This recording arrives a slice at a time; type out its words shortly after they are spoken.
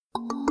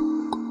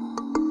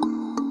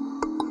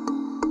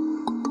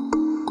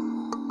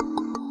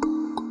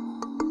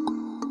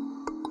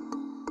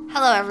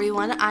Hello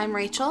everyone, I'm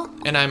Rachel.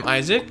 And I'm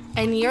Isaac.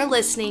 And you're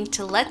listening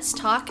to Let's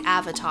Talk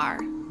Avatar.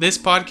 This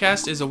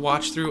podcast is a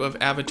watch-through of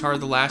Avatar: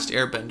 The Last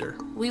Airbender.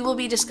 We will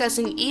be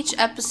discussing each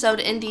episode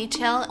in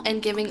detail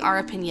and giving our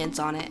opinions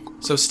on it.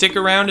 So stick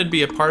around and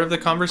be a part of the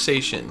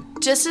conversation.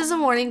 Just as a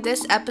warning,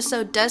 this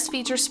episode does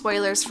feature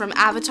spoilers from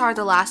Avatar: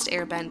 The Last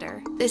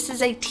Airbender. This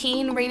is a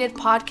teen-rated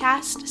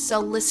podcast, so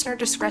listener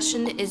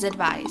discretion is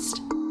advised.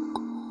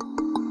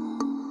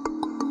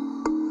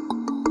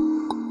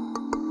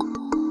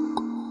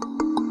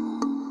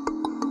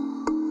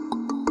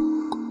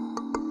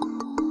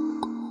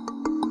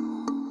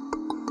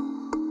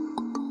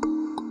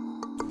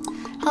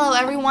 Hello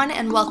everyone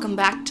and welcome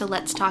back to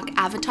Let's Talk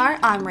Avatar.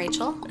 I'm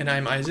Rachel. And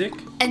I'm Isaac.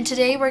 And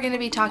today we're going to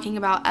be talking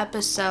about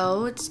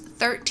episodes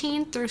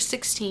 13 through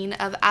 16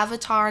 of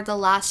Avatar: The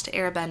Last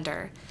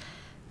Airbender.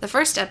 The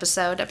first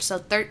episode,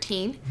 episode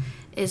 13,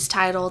 is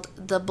titled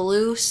The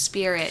Blue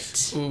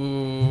Spirit.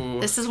 Ooh.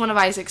 This is one of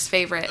Isaac's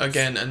favorites.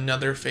 Again,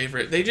 another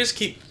favorite. They just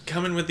keep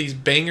coming with these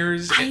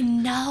bangers. I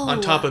know.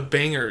 On top of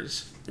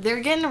bangers.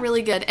 They're getting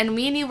really good. And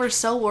me and you were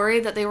so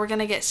worried that they were going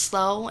to get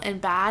slow and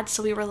bad.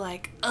 So we were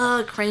like,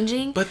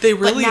 cringing. But they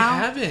really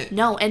haven't.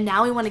 No, and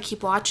now we want to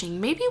keep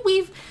watching.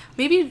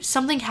 Maybe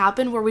something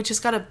happened where we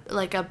just got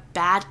a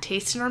bad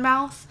taste in our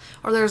mouth.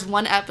 Or there's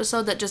one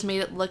episode that just made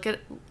it look at...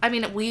 I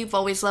mean, we've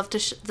always loved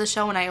the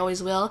show and I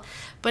always will.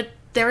 But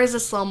there is a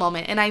slow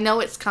moment. And I know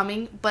it's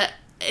coming, but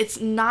it's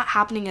not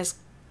happening as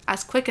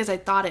quick as I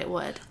thought it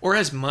would. Or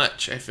as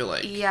much, I feel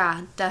like.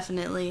 Yeah,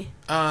 definitely.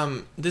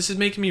 This is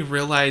making me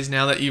realize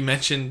now that you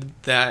mentioned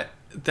that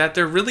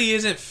there really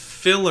isn't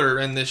filler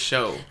in this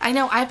show. I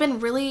know. I've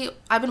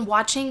been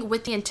watching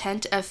with the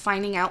intent of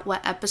finding out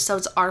what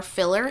episodes are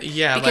filler.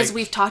 Yeah, because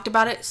we've talked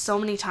about it so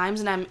many times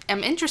and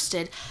I'm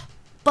interested.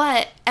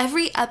 But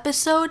every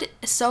episode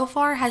so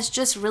far has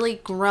just really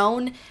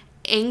grown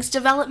Aang's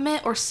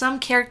development or some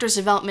character's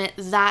development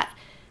that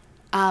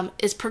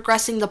is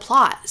progressing the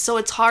plot. So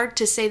it's hard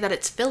to say that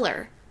it's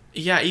filler.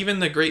 Yeah, even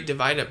the Great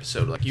Divide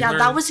episode.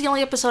 That was the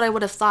only episode I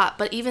would have thought.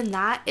 But even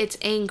that, it's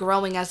Aang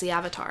growing as the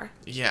Avatar.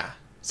 Yeah.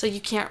 So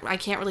I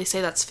can't really say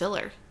that's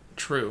filler.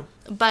 True.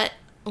 But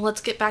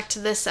let's get back to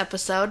this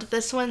episode.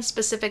 This one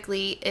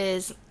specifically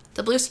is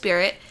the Blue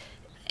Spirit.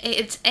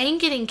 It's Aang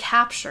getting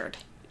captured.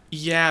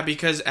 Yeah,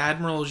 because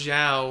Admiral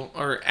Zhao,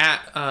 or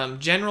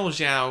General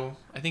Zhao,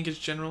 I think it's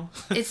General.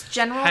 It's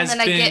General, has and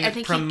then been I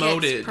think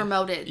promoted. he gets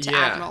promoted to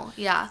Admiral.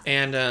 Yeah.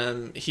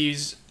 And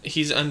he's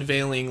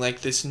unveiling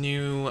like this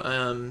new,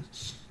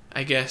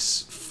 I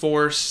guess,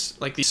 force,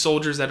 like these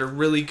soldiers that are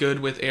really good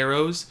with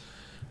arrows,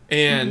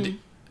 and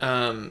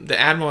the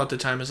Admiral at the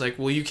time is like,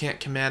 well, you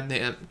can't command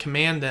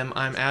them.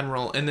 I'm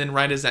Admiral. And then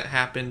right as that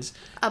happens,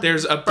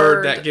 there's a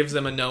bird that gives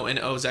them a note, and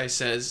Ozai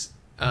says,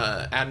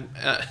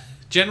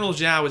 General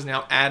Zhao is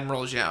now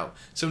Admiral Zhao.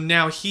 So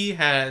now he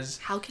has...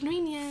 How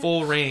convenient.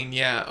 ...full reign,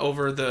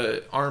 over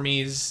the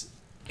armies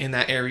in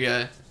that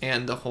area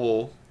and the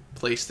whole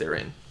place they're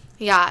in.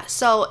 Yeah,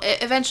 so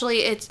essentially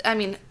it's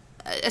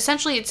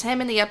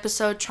him in the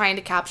episode trying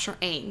to capture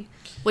Aang,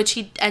 which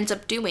he ends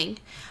up doing.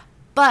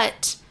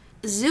 But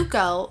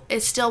Zuko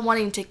is still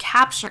wanting to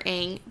capture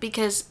Aang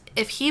because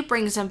if he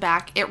brings him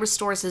back, it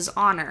restores his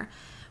honor.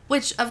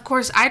 Which, of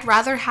course, I'd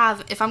rather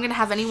have, if I'm going to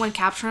have anyone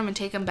capture him and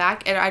take him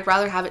back, I'd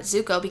rather have it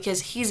Zuko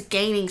because he's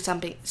gaining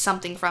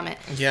something from it.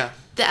 Yeah.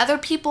 The other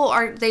people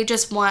they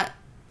just want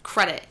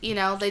credit,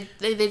 They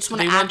just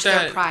want to add to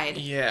their pride.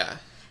 Yeah.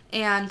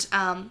 And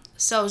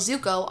so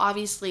Zuko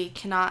obviously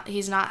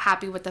he's not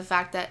happy with the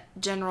fact that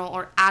General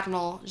or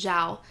Admiral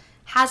Zhao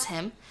has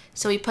him.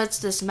 So he puts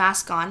this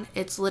mask on.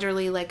 It's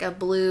literally like a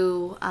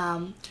blue...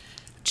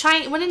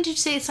 what did you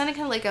say? It sounded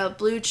kind of like a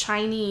blue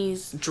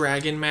Chinese...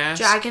 Dragon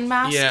mask?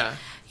 Yeah.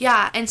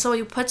 Yeah, and so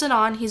he puts it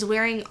on, he's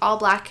wearing all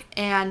black,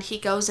 and he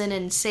goes in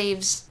and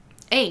saves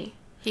Aang.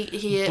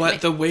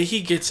 But the way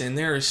he gets in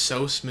there is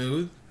so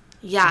smooth.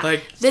 Yeah.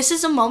 This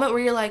is a moment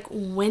where you're like,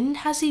 when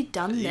has he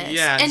done this?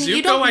 Yeah, and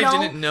Zuko, I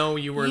didn't know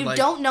you were You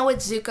don't know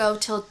it's Zuko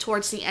till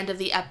towards the end of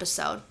the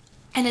episode.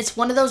 And it's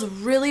one of those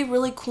really,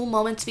 really cool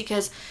moments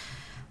because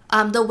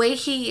the way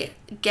he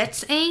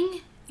gets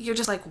Aang... You're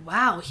just like,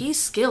 wow, he's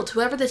skilled.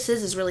 Whoever this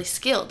is really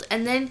skilled.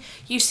 And then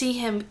you see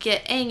him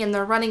get Aang and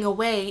they're running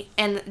away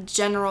and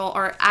General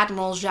or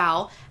Admiral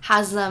Zhao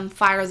has them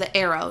fire the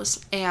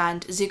arrows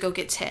and Zuko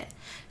gets hit.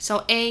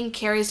 So Aang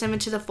carries him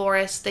into the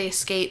forest, they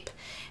escape,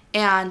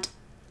 and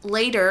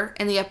later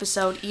in the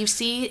episode, you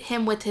see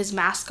him with his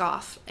mask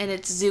off, and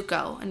it's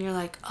Zuko, and you're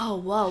like, oh,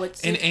 whoa, it's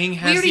Zuko. And Aang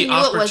has we already the knew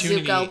opportunity. It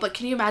was Zuko, but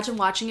can you imagine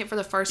watching it for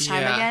the first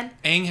time again?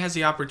 Aang has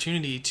the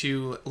opportunity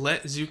to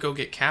let Zuko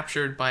get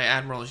captured by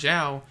Admiral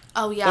Zhao.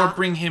 Oh, yeah. Or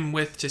bring him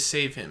to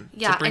save him.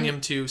 Yeah, to bring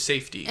him to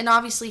safety. And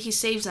obviously he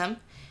saves him,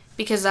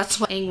 because that's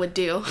what Aang would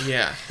do.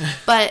 Yeah.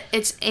 But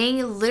it's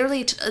Aang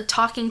literally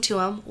talking to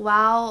him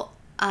while...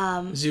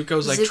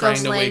 Zuko's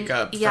trying to wake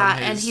up. Yeah,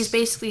 and he's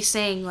basically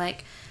saying,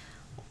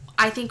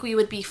 I think we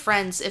would be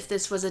friends if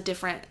this was a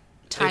different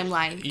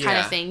timeline kind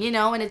of thing,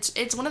 And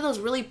it's one of those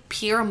really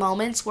pure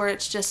moments where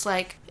it's just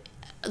like,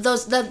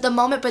 the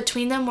moment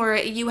between them where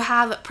you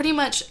have pretty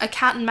much a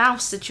cat and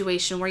mouse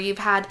situation where you've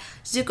had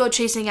Zuko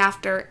chasing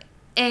after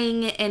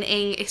Aang and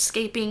Aang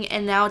escaping,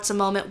 and now it's a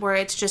moment where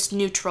it's just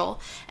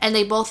neutral, and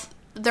they're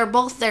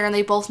both there and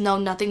they both know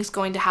nothing's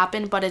going to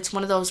happen, but it's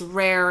one of those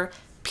rare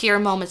pure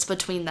moments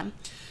between them.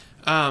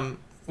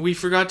 We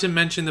forgot to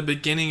mention the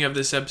beginning of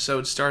this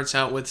episode starts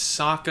out with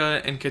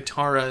Sokka and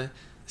Katara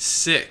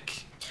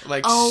sick.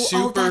 Like,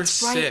 super that's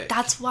sick.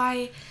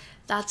 Right.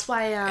 That's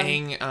why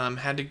Aang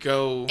had to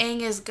go.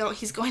 Aang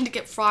he's going to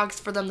get frogs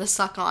for them to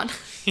suck on.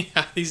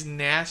 Yeah, these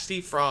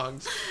nasty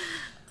frogs.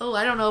 Oh,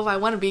 I don't know if I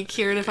want to be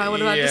cured if I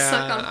would have had to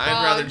suck on frogs.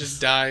 I'd rather just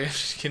die. I'm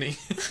just kidding.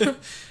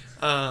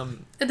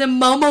 And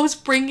then Momo's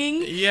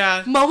bringing.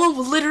 Yeah. Momo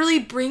literally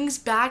brings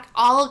back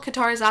all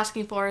Katara's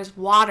asking for is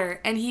water,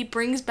 and he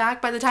brings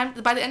back by the end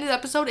of the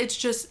episode, it's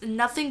just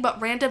nothing but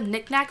random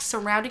knickknacks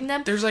surrounding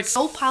them. There's like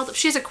so piled up.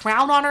 She has a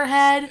crown on her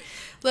head,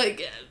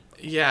 like.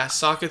 Yeah,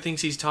 Sokka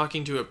thinks he's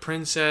talking to a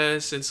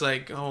princess. It's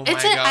like, oh my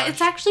gosh.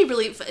 It's actually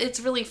really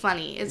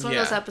funny. It's one of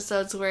those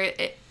episodes where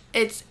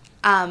it's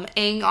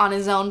Aang on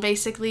his own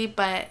basically,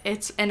 but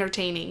it's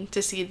entertaining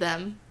to see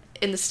them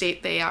in the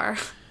state they are.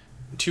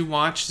 To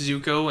watch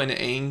Zuko and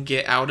Aang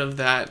get out of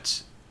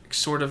that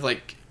sort of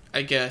like,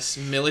 I guess,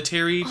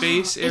 military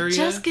base area. It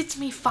just gets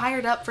me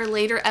fired up for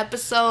later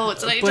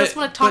episodes, and I just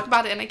want to talk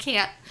about it and I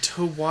can't.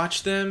 To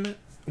watch them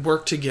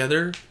work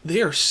together,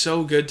 they are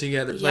so good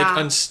together. Yeah. Like,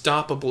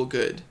 unstoppable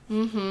good.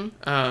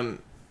 Mm-hmm.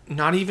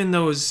 Not even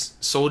those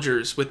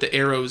soldiers with the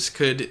arrows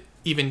could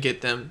even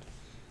get them.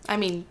 I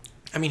mean,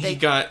 he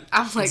got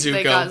Zuko.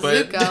 They got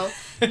Zuko.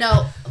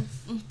 No,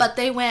 but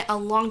they went a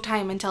long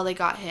time until they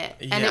got hit.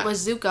 Yeah. And it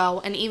was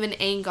Zuko, and even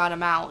Aang got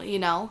him out, you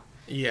know?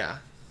 Yeah.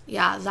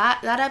 Yeah,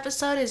 that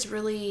episode is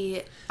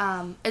really,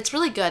 it's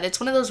really good.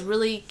 It's one of those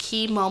really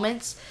key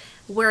moments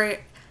where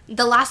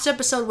the last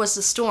episode was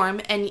the storm,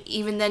 and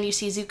even then you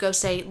see Zuko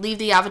say, leave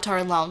the Avatar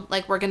alone,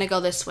 like, we're gonna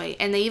go this way.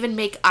 And they even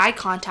make eye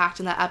contact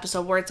in that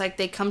episode where it's like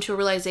they come to a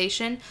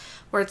realization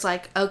where it's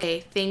like,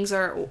 okay,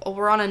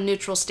 we're on a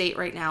neutral state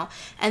right now.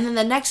 And then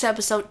the next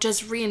episode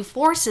just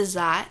reinforces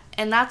that,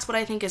 and that's what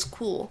I think is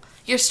cool.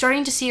 You're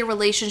starting to see a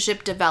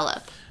relationship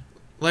develop.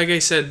 Like I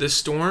said, the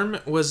storm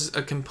was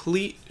a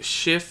complete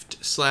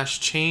shift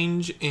 /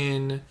 change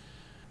in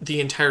the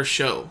entire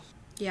show.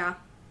 Yeah,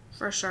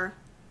 for sure.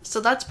 So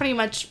that's pretty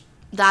much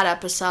that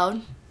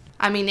episode.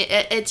 I mean,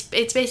 it's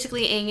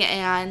basically Aang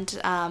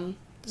and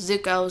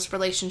Zuko's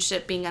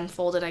relationship being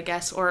unfolded, I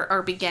guess,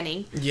 or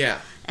beginning. Yeah.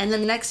 And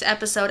then the next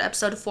episode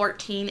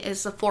 14,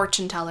 is the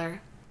Fortune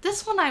Teller.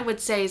 This one I would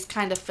say is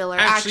kind of filler.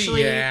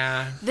 Actually,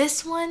 yeah.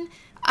 This one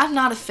I'm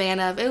not a fan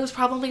of. It was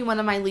probably one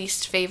of my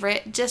least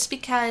favorite, just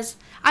because,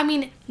 I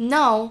mean,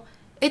 no,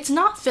 it's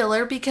not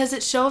filler because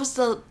it shows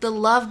the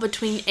love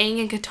between Aang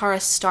and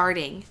Katara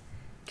starting.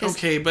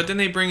 Okay, but then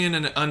they bring in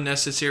an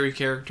unnecessary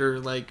character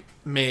like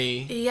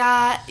May.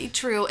 Yeah,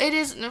 true. It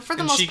is, for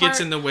the most part. And she gets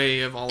in the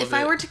way of all of it. If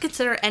I were to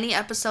consider any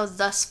episode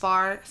thus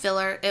far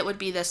filler, it would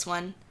be this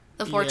one,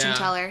 the Fortune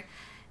Teller.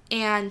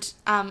 And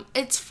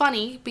it's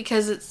funny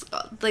because it's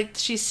like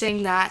she's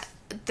saying that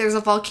there's a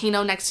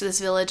volcano next to this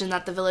village and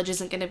that the village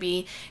isn't going to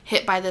be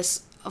hit by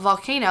this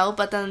volcano,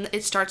 but then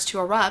it starts to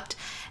erupt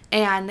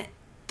and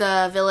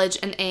the village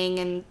and Aang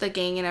and the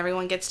gang and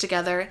everyone gets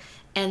together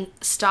and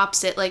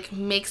stops it, like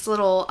makes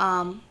little,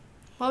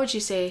 what would you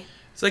say?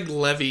 It's like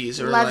levees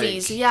or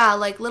levees, yeah,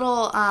 like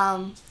little,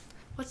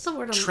 what's the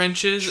word?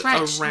 Trenches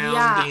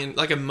around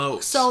like a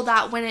moat. So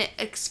that when it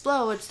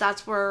explodes,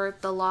 that's where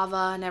the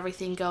lava and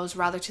everything goes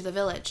rather to the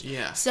village.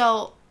 Yeah.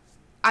 So,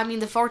 I mean,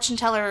 the fortune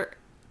teller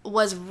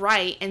was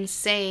right in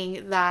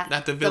saying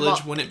that the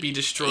village wouldn't be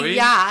destroyed.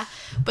 Yeah,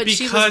 but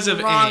she was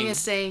wrong in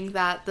saying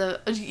that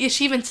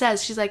she even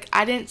says, she's like,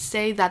 I didn't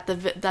say that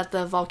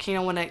the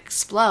volcano wouldn't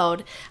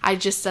explode. I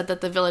just said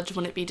that the village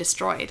wouldn't be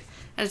destroyed.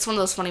 And it's one of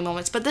those funny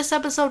moments. But this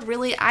episode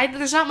really,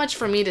 there's not much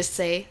for me to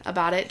say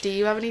about it. Do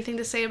you have anything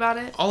to say about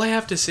it? All I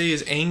have to say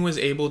is Aang was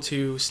able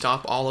to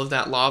stop all of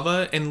that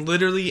lava and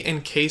literally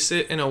encase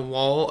it in a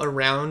wall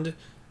around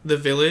the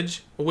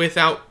village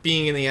without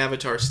being in the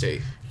Avatar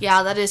state.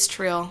 Yeah, that is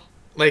true.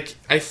 Like,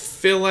 I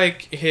feel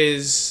like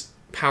his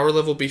power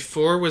level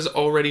before was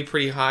already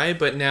pretty high,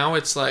 but now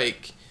it's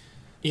like,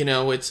 you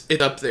know, it's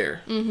up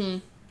there. Mm-hmm.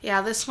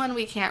 Yeah, this one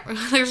we can't,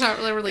 there's not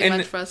really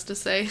much for us to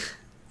say.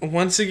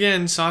 Once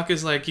again,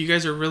 Sokka's like, you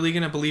guys are really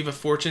going to believe a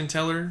fortune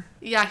teller?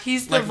 Yeah,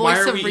 he's the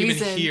voice of reason. Why are we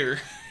even here?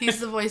 He's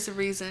the voice of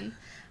reason.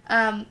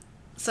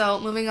 So,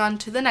 moving on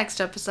to the next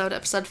episode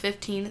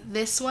 15.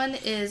 This one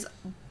is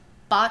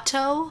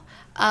Bato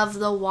of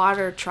the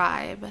Water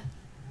Tribe.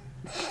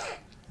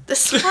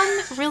 This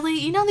one really,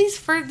 you know,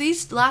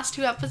 these last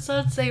two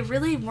episodes, they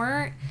really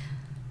weren't.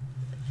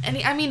 And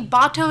I mean,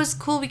 Bato is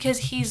cool because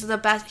he's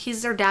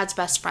their dad's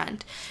best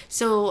friend.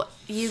 So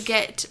you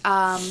get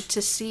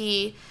to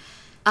see,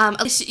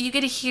 at least you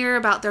get to hear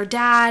about their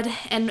dad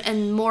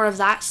and more of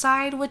that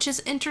side, which is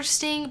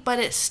interesting, but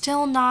it's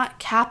still not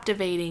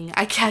captivating,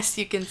 I guess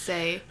you can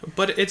say.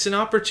 But it's an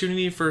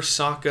opportunity for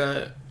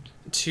Sokka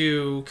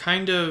to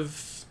kind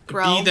of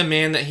grow. Be the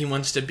man that he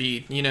wants to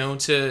be, you know,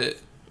 to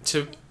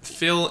to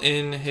fill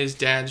in his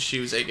dad's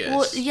shoes, I guess.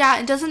 Well, yeah,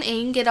 and doesn't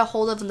Aang get a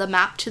hold of the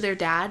map to their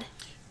dad?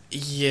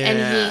 Yeah.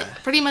 And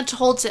he pretty much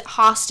holds it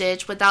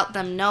hostage without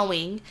them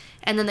knowing,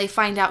 and then they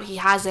find out he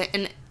has it,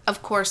 and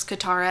of course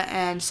Katara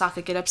and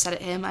Sokka get upset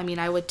at him. I mean,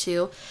 I would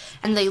too.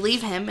 And they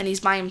leave him, and he's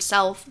by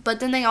himself. But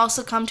then they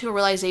also come to a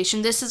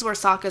realization. This is where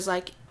Sokka's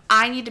like,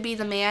 I need to be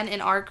the man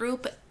in our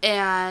group,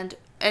 and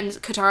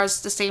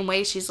Katara's the same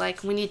way. She's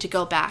like, we need to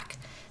go back.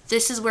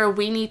 This is where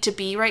we need to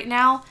be right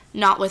now,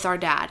 not with our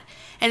dad.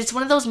 And it's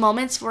one of those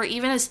moments where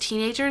even as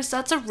teenagers,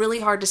 that's a really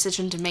hard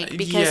decision to make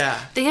because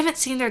they haven't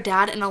seen their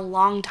dad in a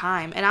long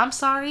time. And I'm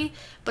sorry,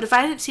 but if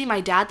I didn't see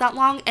my dad that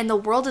long and the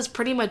world is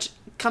pretty much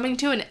coming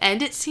to an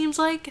end, it seems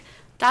like,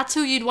 that's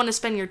who you'd want to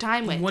spend your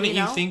time with. Wouldn't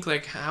you think,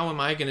 like, how am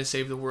I going to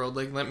save the world?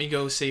 Like, let me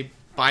go say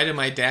bye to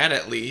my dad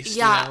at least.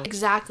 Yeah, you know?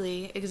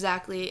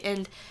 exactly.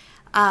 And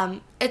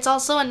it's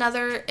also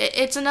another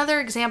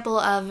example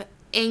of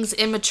Aang's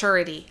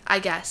immaturity, I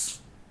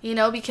guess. You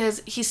know,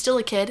 because he's still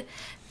a kid.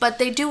 But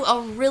they do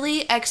a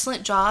really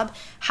excellent job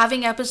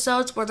having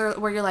episodes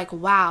where you're like,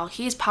 wow,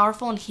 he's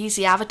powerful and he's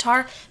the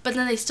Avatar. But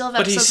then they still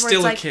have episodes where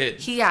it's like,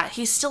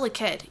 he's still a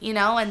kid, you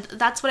know? And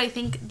that's what I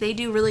think they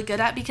do really good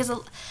at, because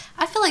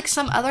I feel like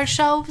some other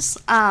shows,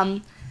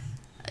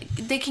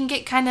 they can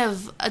get kind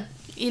of,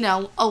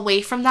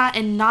 away from that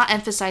and not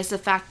emphasize the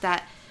fact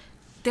that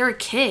they're a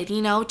kid,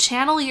 you know?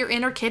 Channel your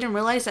inner kid and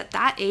realize at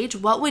that age,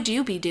 what would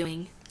you be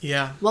doing?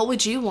 Yeah. What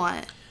would you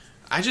want?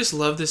 I just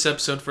love this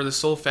episode for the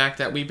sole fact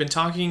that we've been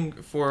talking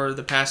for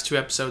the past 2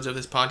 episodes of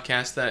this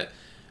podcast that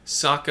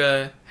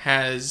Sokka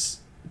has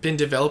been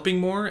developing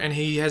more and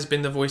he has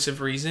been the voice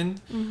of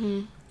reason.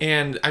 Mm-hmm.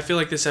 And I feel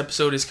like this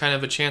episode is kind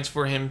of a chance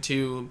for him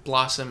to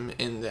blossom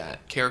in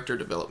that character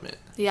development.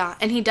 Yeah,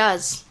 and he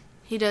does.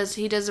 He does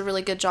a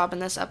really good job in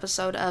this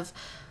episode of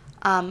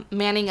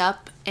manning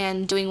up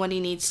and doing what he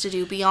needs to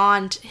do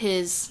beyond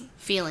his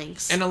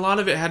feelings. And a lot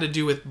of it had to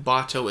do with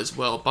Bato as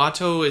well.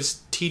 Bato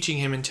is teaching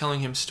him and telling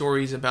him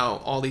stories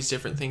about all these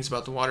different things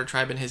about the Water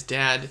Tribe and his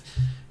dad.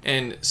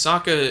 And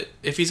Sokka,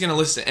 if he's going to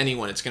listen to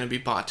anyone, it's going to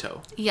be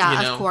Bato.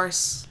 Yeah, of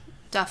course.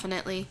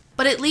 Definitely.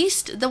 But at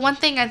least the one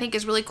thing I think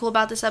is really cool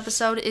about this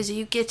episode is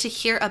you get to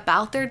hear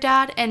about their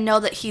dad and know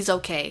that he's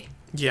okay.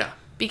 Yeah.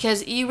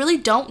 Because you really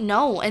don't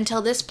know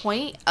until this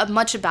point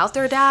much about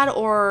their dad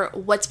or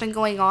what's been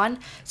going on.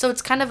 So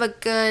it's kind of a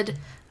good,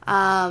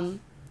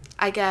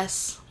 I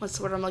guess, what's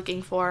the word I'm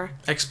looking for?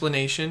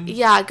 Explanation?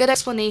 Yeah, good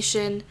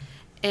explanation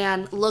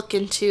and look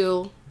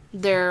into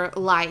their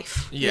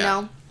life, you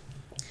know?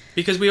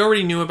 Because we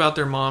already knew about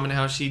their mom and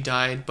how she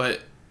died,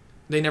 but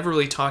they never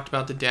really talked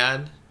about the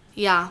dad.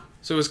 Yeah.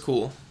 So it was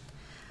cool.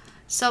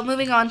 So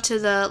moving on to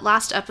the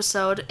last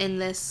episode in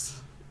this,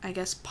 I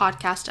guess,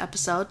 podcast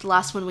episode, the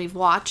last one we've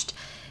watched,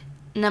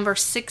 number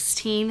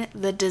 16,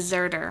 The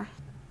Deserter.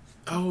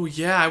 Oh,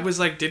 yeah. I was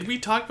like, did we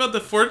talk about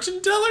the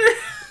fortune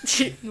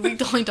teller? We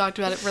only talked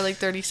about it for like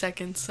 30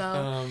 seconds,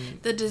 so.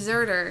 The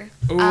Deserter.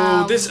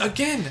 Oh, this,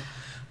 again,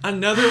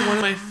 another one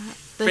of my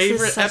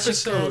favorite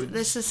episodes.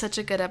 This is such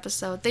a good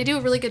episode. They do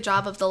a really good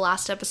job of the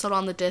last episode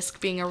on the disc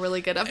being a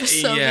really good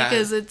episode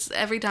because it's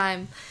every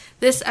time.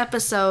 This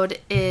episode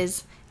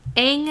is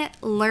Aang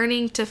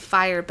learning to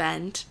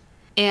firebend.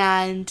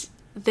 And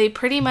they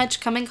pretty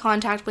much come in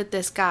contact with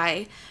this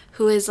guy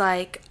who is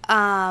like,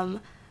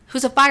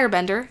 who's a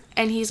firebender.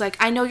 And he's like,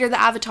 I know you're the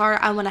Avatar.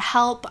 I want to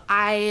help.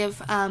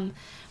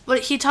 But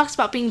he talks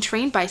about being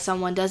trained by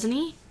someone, doesn't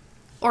he?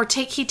 Or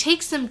he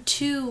takes them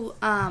to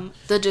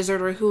the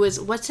deserter who is,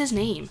 what's his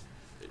name?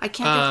 I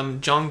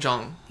can't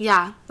Zhang.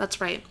 Yeah,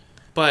 that's right.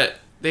 But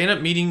they end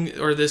up meeting,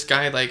 or this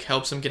guy like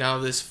helps them get out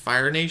of this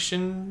Fire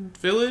Nation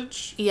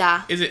village.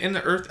 Yeah. Is it in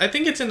the Earth? I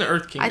think it's in the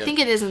Earth Kingdom. I think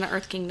it is in the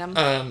Earth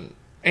Kingdom.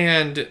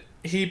 And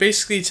he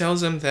basically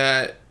tells them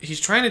that he's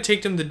trying to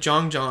take them to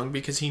Zhang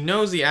because he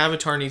knows the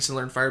Avatar needs to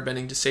learn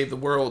firebending to save the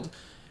world.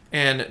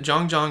 And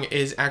Zhang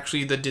is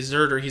actually the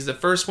deserter. He's the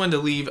first one to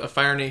leave a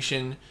Fire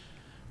Nation,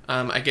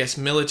 I guess,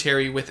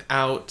 military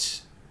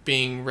without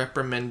being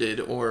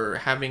reprimanded or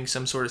having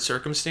some sort of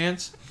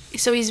circumstance.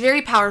 So he's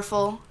very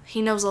powerful.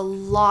 He knows a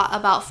lot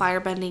about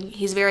firebending.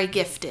 He's very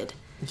gifted.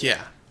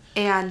 Yeah.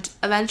 And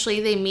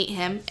eventually they meet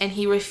him, and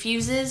he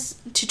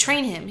refuses to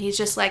train him. He's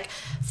just like,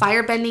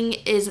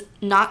 firebending is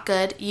not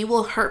good. You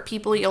will hurt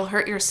people. You'll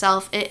hurt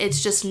yourself.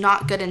 It's just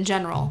not good in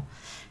general.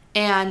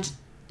 And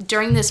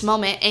during this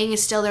moment, Aang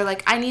is still there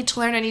like, I need to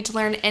learn.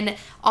 And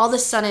all of a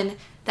sudden,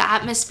 the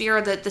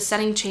atmosphere, the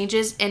setting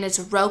changes, and it's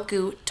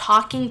Roku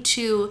talking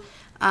to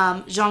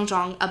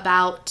Zhang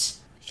about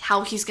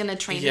how he's going to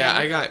train him. Yeah,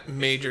 I got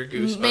major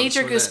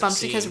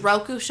goosebumps. Because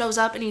Roku shows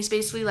up and he's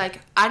basically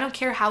like, I don't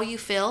care how you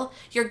feel,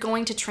 you're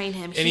going to train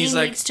him. And he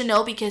needs to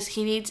know because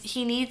he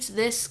needs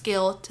this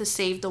skill to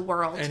save the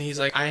world. And he's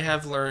like, I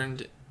have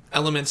learned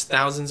elements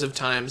thousands of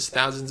times,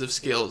 thousands of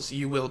skills.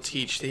 You will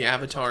teach the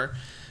Avatar.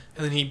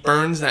 And then he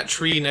burns that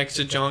tree next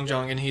to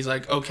Zhang and he's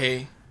like,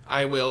 okay,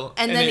 I will.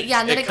 And then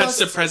it cuts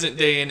to present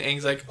day and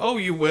Aang's like, oh,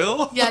 you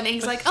will? Yeah, and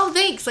Aang's like, oh,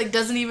 thanks. Like,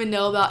 doesn't even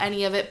know about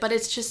any of it. But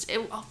it's just,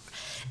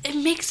 it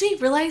makes me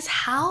realize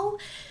how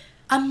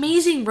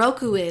amazing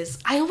Roku is.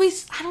 I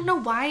don't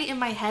know why in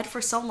my head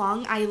for so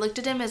long I looked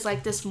at him as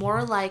like this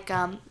more like,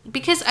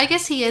 because I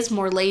guess he is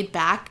more laid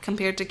back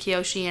compared to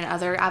Kyoshi and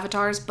other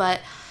avatars,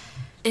 but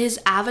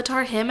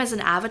him as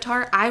an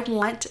avatar, I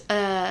want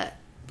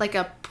like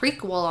a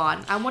prequel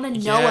on. I want to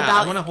know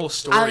about. I want a whole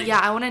story.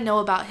 I want to know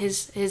about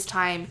his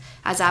time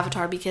as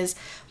Avatar, because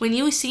when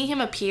you see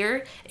him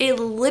appear, it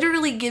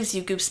literally gives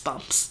you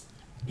goosebumps.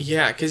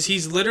 Yeah, because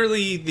he's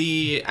literally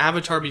the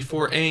Avatar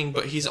before Aang,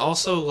 but he's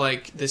also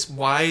like this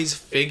wise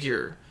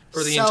figure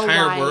for the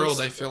entire world,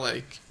 I feel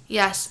like.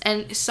 Yes,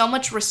 and so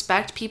much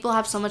respect. People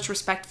have so much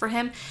respect for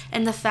him,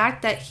 and the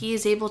fact that he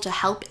is able to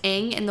help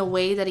Aang in the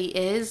way that he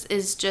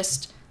is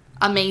just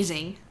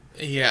amazing.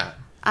 Yeah.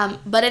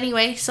 But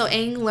anyway, so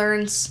Aang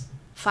learns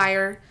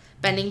fire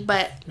bending,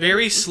 but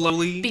very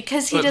slowly,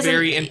 because he but doesn't,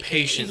 very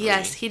impatiently.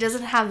 Yes, he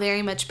doesn't have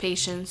very much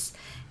patience,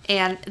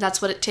 and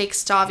that's what it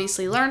takes to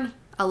obviously learn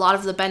a lot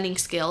of the bending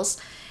skills.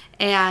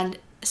 And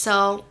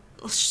so,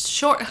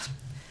 short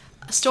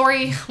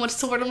story. What's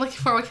the word I'm looking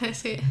for? What can I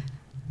say?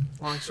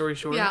 Long story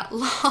short. Yeah,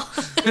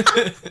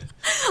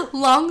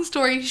 long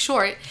story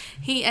short,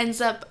 he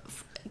ends up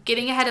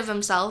getting ahead of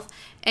himself.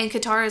 And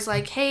Katara's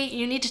like, hey,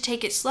 you need to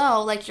take it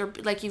slow, like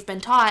you've been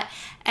taught.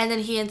 And then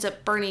he ends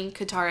up burning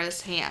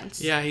Katara's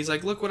hands. Yeah, he's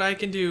like, look what I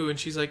can do. And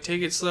she's like,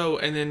 take it slow.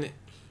 And then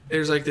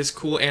there's like this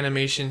cool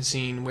animation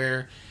scene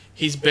where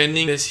he's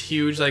bending this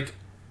huge like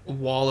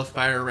wall of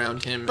fire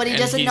around him. But he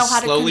doesn't know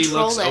how to control it.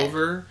 Slowly looks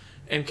over,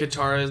 and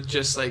Katara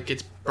just like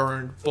gets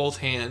burned both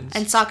hands.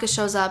 And Sokka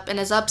shows up and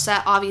is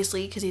upset,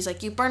 obviously, because he's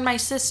like, you burned my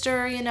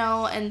sister, you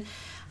know. And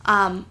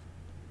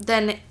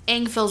then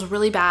Aang feels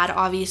really bad,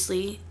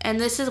 obviously.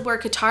 And this is where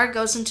Katara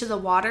goes into the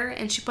water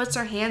and she puts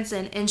her hands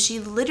in and she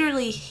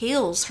literally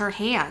heals her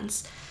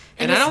hands.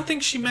 And I don't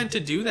think she meant to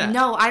do that.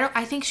 No,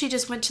 I think she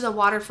just went to the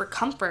water for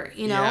comfort,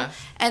 you know? Yeah.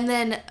 And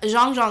then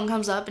Zhang Zhang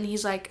comes up and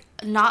he's like,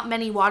 not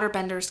many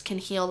waterbenders can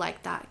heal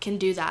like that, can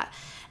do that.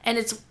 And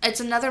it's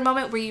another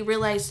moment where you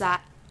realize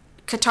that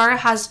Katara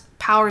has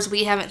powers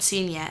we haven't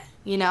seen yet,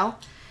 you know?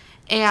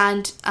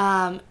 And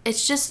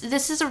it's just,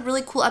 this is a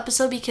really cool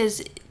episode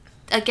because,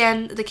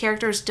 again, the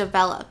characters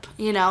develop,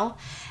 you know?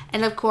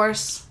 And of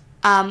course,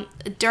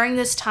 during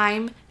this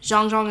time,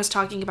 Zhang Zhang is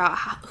talking about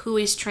who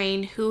he's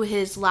trained, who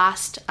his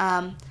last,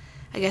 I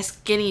guess,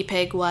 guinea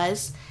pig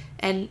was.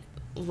 And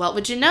what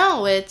would you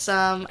know? It's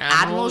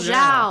Admiral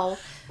Zhao.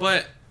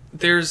 But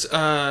there's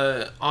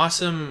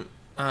awesome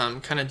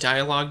kind of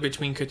dialogue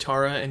between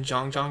Katara and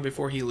Zhang Zhang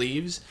before he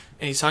leaves.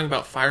 And he's talking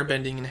about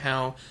firebending and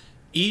how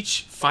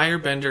each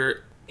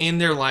firebender in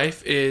their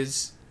life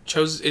has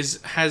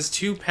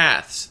two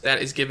paths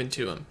that is given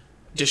to him: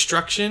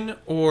 destruction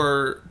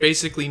or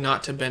basically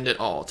not to bend at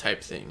all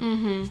type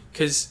thing.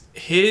 Because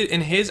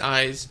in his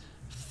eyes,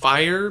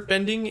 fire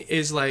bending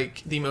is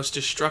like the most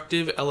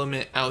destructive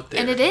element out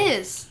there. And it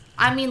is.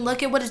 I mean,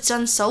 look at what it's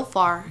done so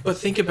far. But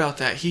think about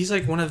that. He's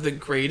like one of the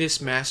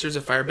greatest masters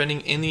of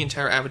firebending in the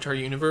entire Avatar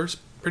universe,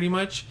 pretty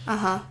much.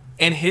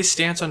 And his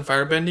stance on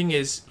firebending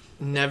is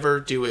never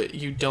do it.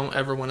 You don't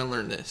ever want to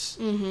learn this.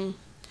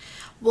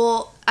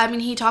 Well, I mean,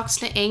 he talks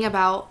to Aang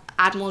about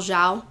Admiral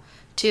Zhao,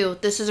 too.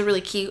 This is a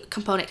really key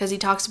component because he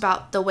talks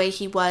about the way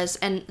he was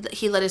and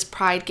he let his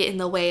pride get in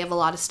the way of a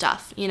lot of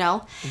stuff, you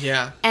know?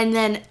 Yeah. And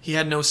then he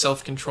had no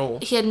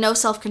self-control.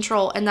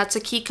 And that's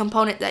a key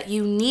component that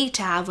you need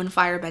to have when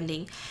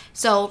firebending.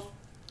 So,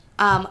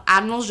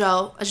 Admiral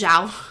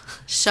Zhao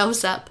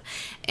shows up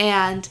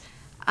and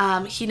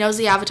he knows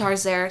the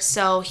Avatar's there,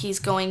 so he's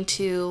going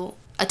to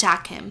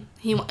attack him.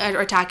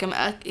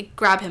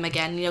 Grab him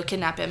again, you know,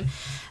 kidnap him.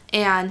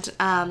 And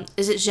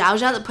is it Zhao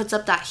Zhao that puts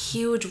up that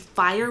huge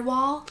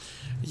firewall?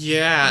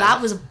 Yeah.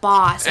 That was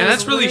boss. And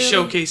that's really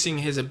showcasing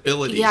his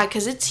ability. Yeah,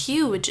 because it's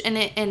huge.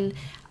 And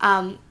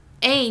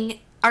Aang,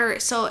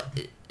 so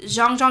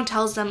Zhang Zhang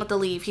tells them to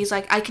leave. He's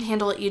like, I can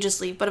handle it, you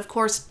just leave. But of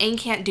course, Aang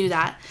can't do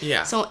that.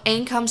 Yeah. So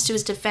Aang comes to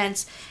his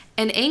defense.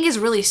 And Aang is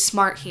really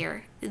smart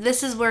here.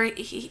 This is where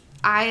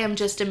I am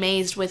just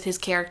amazed with his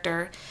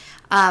character.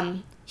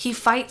 He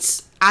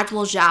fights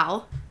Admiral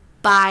Zhao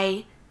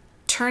by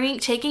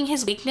taking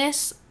his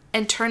weakness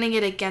and turning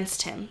it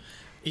against him.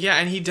 Yeah,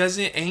 and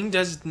Aang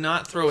does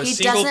not throw a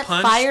single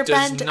punch,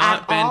 does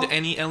not bend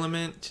any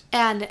element.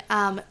 And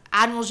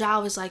Admiral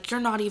Zhao is like, you're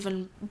not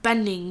even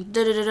bending,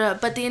 da-da-da-da.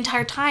 But the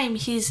entire time,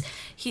 he's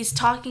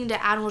talking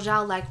to Admiral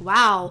Zhao like,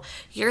 wow,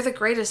 you're the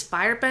greatest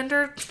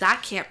firebender?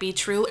 That can't be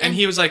true. And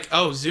he was like,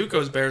 oh,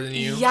 Zuko's better than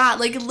you. Yeah,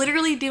 like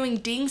literally doing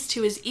dings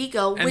to his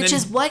ego, which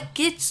is what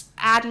gets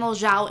Admiral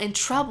Zhao in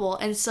trouble.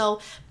 And so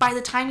by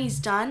the time he's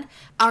done,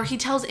 or he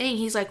tells Aang,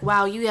 he's like,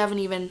 wow, you haven't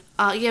even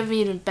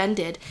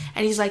bended.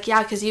 And he's like,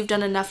 yeah, because you've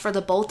done enough for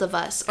the both of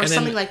us, or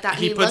something like that.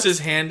 He puts his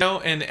hand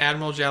out, and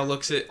Admiral Zhao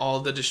looks at all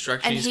the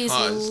destruction he's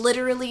caused. And he's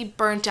literally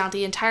burnt out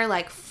the entire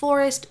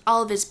forest,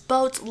 all of his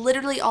boats,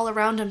 literally all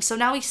around him. So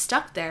now he's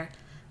stuck there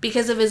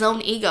because of his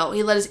own ego.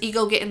 He let his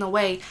ego get in the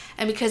way.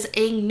 And because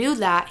Aang knew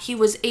that, he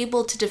was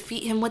able to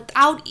defeat him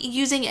without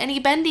using any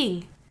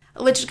bending.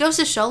 Which goes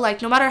to show,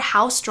 no matter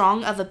how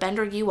strong of a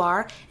bender you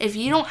are, if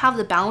you don't have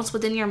the balance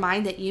within your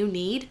mind that you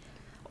need,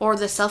 or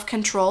the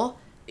self-control,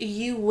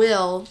 you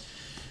will...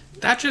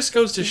 That just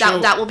goes to show...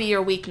 That will be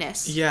your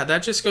weakness. Yeah,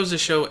 that just goes to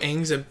show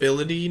Aang's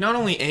ability, not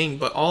only Aang,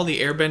 but all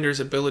the airbenders'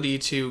 ability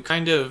to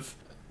kind of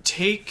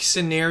take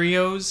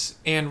scenarios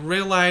and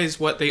realize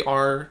what they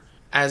are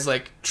as,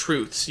 like,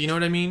 truths. You know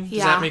what I mean? Does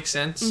that make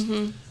sense?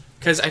 Mm-hmm.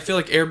 Because I feel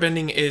like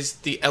airbending is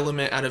the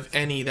element out of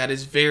any that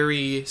is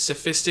very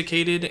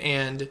sophisticated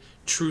and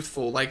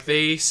truthful. Like,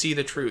 they see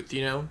the truth,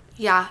 you know?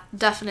 Yeah,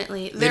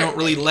 definitely. They don't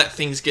really let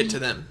things get to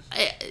them.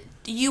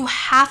 You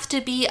have to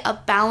be a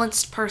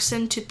balanced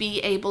person to be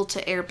able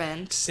to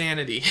airbend.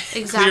 Sanity.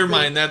 Exactly. Clear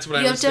mind, that's what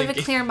I was thinking. You have to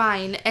have a clear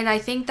mind, and I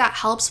think that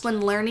helps when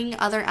learning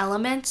other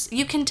elements.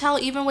 You can tell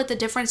even with the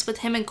difference with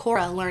him and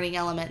Korra learning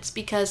elements,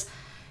 because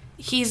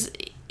his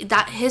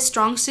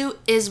strong suit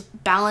is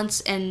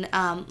balance and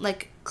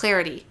like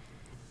clarity.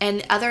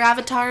 And other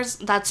avatars,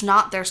 that's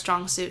not their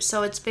strong suit.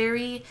 So it's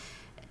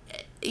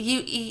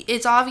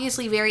it's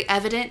obviously very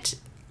evident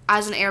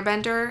as an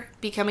airbender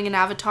becoming an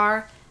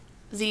avatar,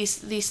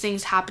 these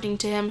things happening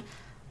to him,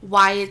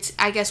 why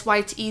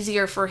it's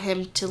easier for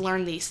him to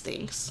learn these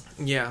things.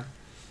 Yeah.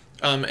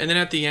 And then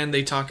at the end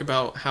they talk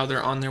about how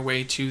they're on their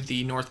way to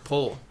the North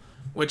Pole,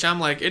 which I'm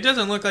like, it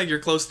doesn't look like you're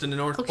close to the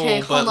North Pole,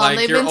 but hold on. like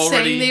They've you're been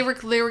already saying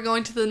they were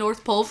going to the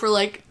North Pole for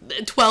like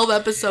 12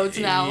 episodes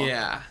now.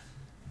 Yeah.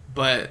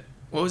 But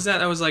what was that?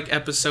 That was like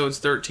episodes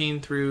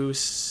 13 through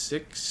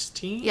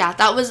 16? Yeah,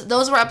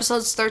 those were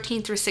episodes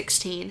 13 through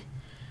 16.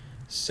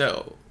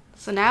 So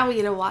now we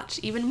get to watch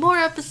even more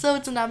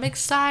episodes, and I'm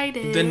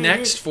excited. The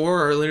next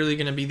 4 are literally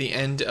going to be the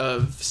end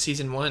of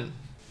season 1.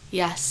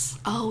 Yes.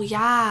 Oh,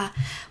 yeah.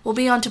 We'll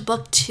be on to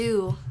book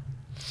 2.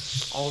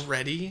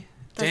 Already?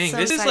 That's Dang, so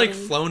this exciting. is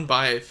like flown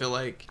by, I feel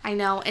like. I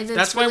know. And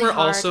that's really why we're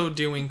hard. also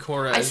doing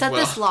Korra I said well.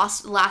 this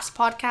last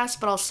podcast,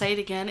 but I'll say it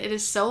again. It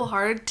is so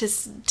hard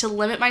to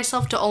limit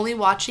myself to only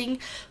watching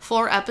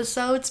 4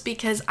 episodes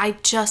because I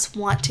just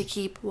want to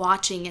keep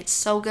watching. It's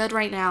so good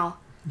right now.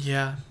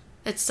 Yeah.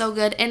 It's so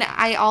good. And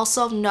I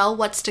also know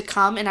what's to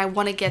come, and I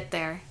want to get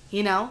there,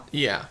 you know?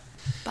 Yeah.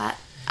 But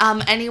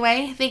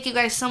anyway, thank you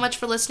guys so much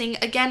for listening.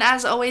 Again,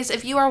 as always,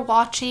 if you are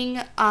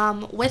watching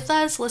with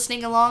us,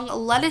 listening along,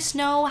 let us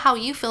know how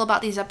you feel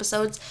about these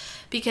episodes,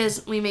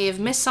 because we may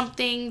have missed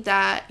something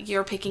that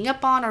you're picking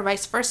up on or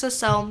vice versa.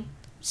 So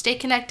stay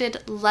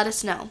connected. Let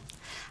us know.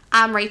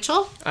 I'm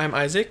Rachel. I'm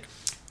Isaac.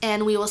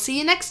 And we will see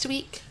you next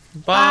week.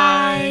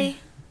 Bye.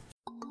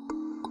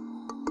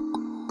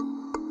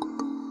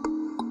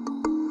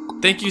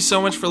 Thank you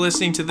so much for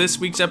listening to this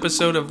week's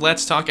episode of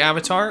Let's Talk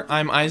Avatar.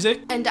 I'm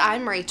Isaac. And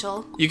I'm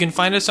Rachel. You can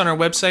find us on our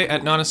website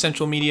at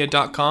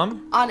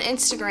nonessentialmedia.com. On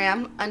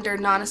Instagram under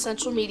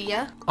Non-Essential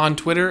Media. On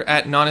Twitter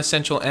at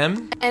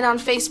nonessentialm. And on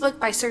Facebook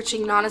by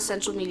searching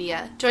Non-Essential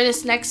Media. Join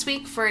us next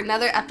week for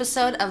another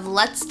episode of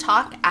Let's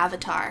Talk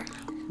Avatar.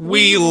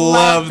 We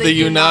love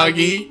the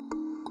Unagi.